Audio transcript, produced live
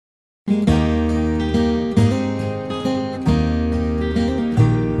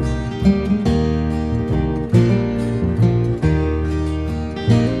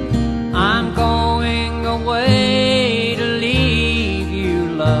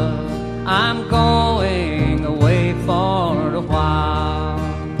love, I'm going away for a while,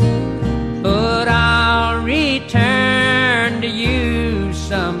 but I'll return to you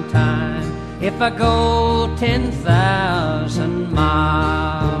sometime if I go 10,000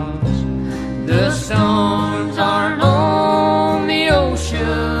 miles. The storms are on the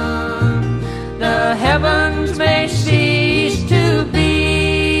ocean, the heavens may cease to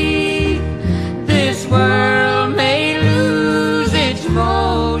be, this world may lose its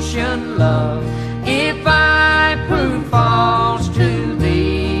motion, love, if I prove false to thee.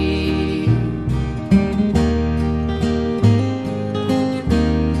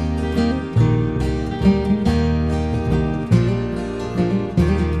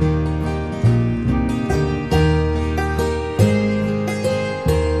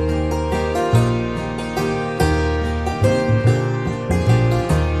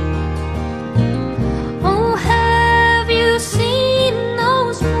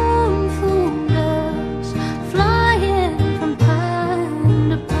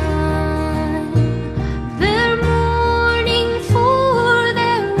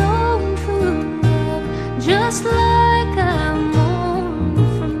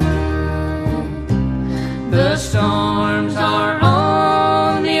 The storms are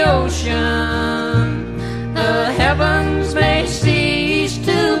on the ocean, the heavens may cease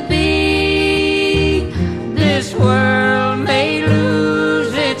to be, this world may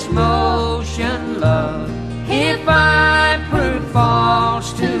lose its motion, love, if I prove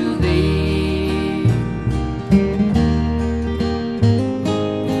false to thee.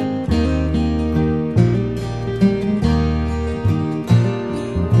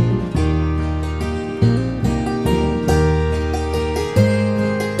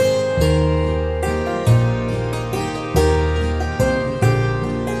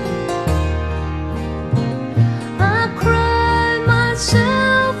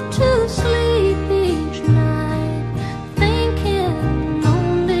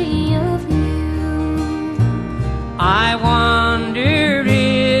 I wonder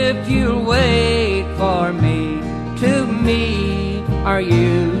if you'll wait for me. To me, are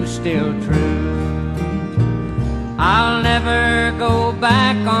you still true? I'll never go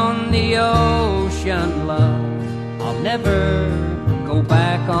back on the ocean, love, I'll never go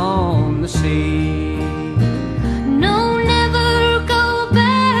back on the sea.